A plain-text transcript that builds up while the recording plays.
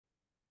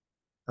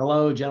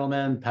Hello,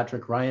 gentlemen.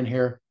 Patrick Ryan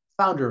here,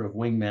 founder of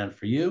Wingman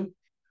For You.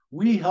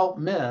 We help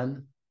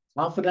men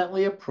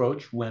confidently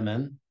approach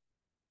women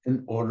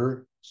in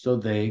order so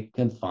they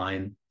can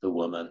find the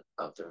woman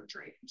of their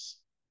dreams.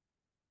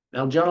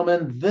 Now,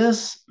 gentlemen,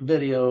 this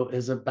video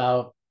is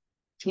about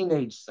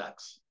teenage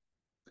sex.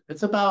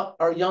 It's about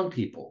our young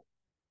people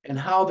and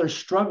how they're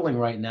struggling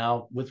right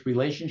now with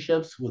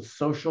relationships, with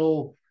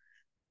social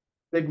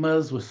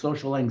stigmas, with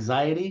social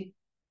anxiety.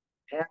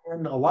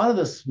 And a lot of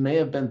this may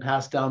have been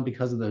passed down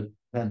because of the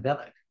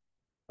pandemic.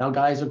 Now,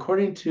 guys,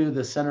 according to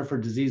the Center for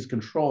Disease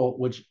Control,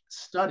 which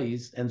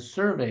studies and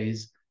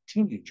surveys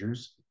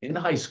teenagers in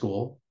high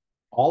school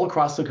all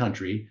across the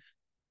country,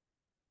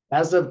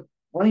 as of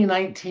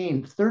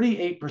 2019,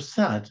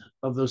 38%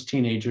 of those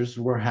teenagers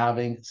were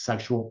having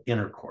sexual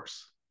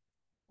intercourse.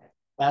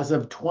 As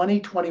of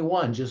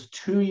 2021, just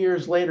 2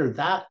 years later,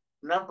 that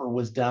number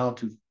was down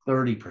to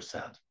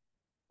 30%.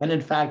 And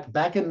in fact,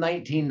 back in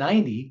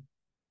 1990,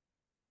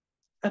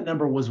 that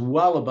number was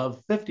well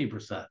above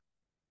 50%.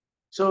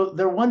 So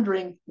they're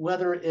wondering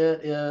whether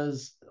it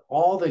is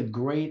all the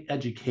great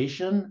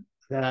education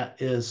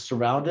that is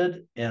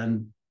surrounded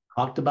and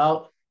talked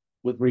about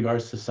with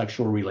regards to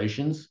sexual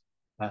relations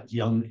at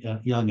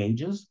young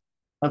ages.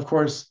 Of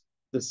course,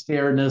 the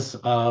scaredness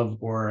of,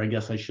 or I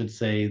guess I should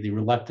say, the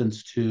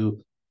reluctance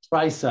to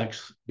try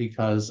sex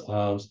because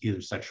of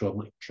either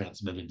sexually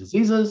transmitted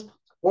diseases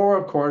or,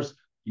 of course,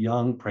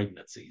 young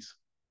pregnancies.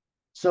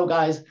 So,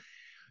 guys,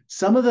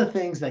 some of the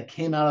things that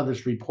came out of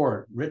this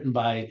report written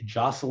by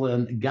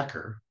Jocelyn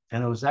Gecker,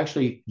 and it was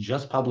actually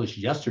just published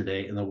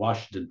yesterday in the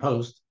Washington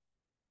Post,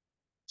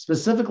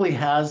 specifically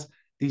has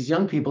these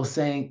young people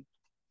saying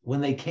when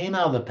they came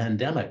out of the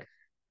pandemic,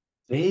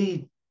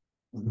 they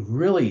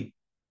really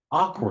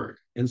awkward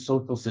in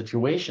social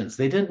situations.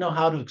 They didn't know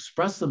how to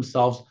express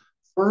themselves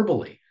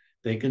verbally.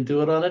 They can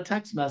do it on a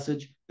text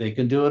message, they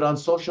can do it on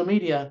social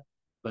media,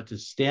 but to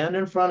stand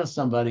in front of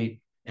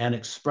somebody and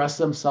express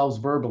themselves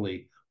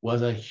verbally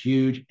was a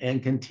huge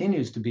and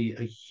continues to be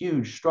a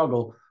huge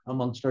struggle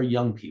amongst our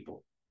young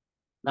people.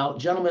 Now,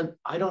 gentlemen,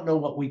 I don't know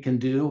what we can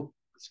do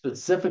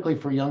specifically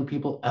for young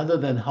people other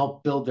than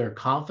help build their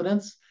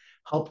confidence,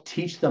 help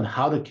teach them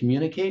how to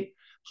communicate,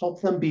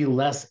 help them be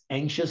less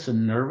anxious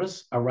and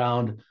nervous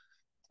around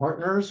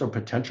partners or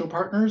potential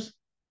partners,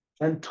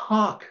 and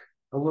talk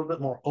a little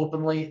bit more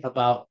openly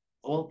about,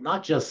 well,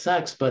 not just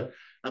sex, but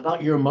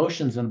about your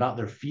emotions and about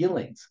their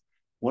feelings.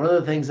 One of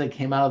the things that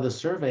came out of the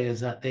survey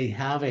is that they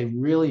have a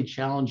really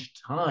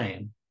challenged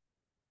time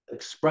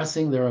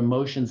expressing their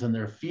emotions and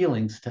their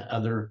feelings to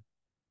other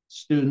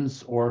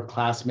students or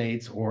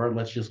classmates, or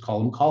let's just call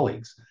them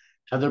colleagues,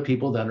 other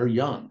people that are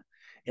young.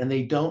 And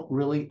they don't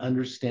really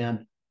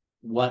understand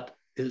what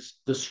is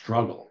the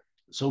struggle.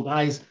 So,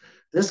 guys,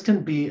 this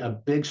can be a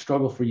big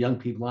struggle for young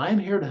people. I'm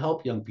here to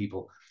help young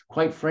people.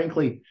 Quite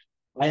frankly,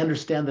 I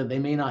understand that they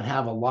may not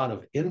have a lot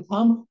of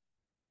income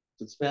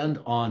to spend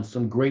on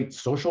some great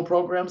social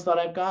programs that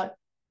I've got.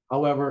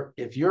 However,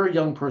 if you're a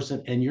young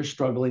person and you're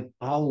struggling,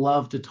 I'll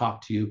love to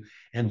talk to you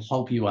and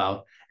help you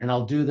out. And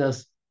I'll do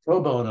this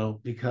pro bono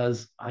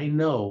because I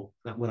know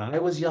that when I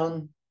was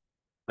young,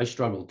 I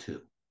struggled too.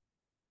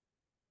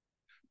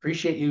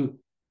 Appreciate you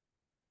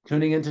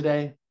tuning in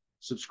today.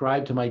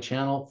 Subscribe to my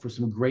channel for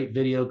some great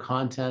video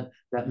content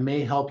that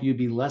may help you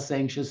be less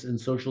anxious in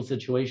social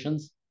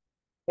situations.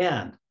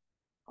 And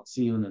I'll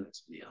see you in the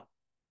next video.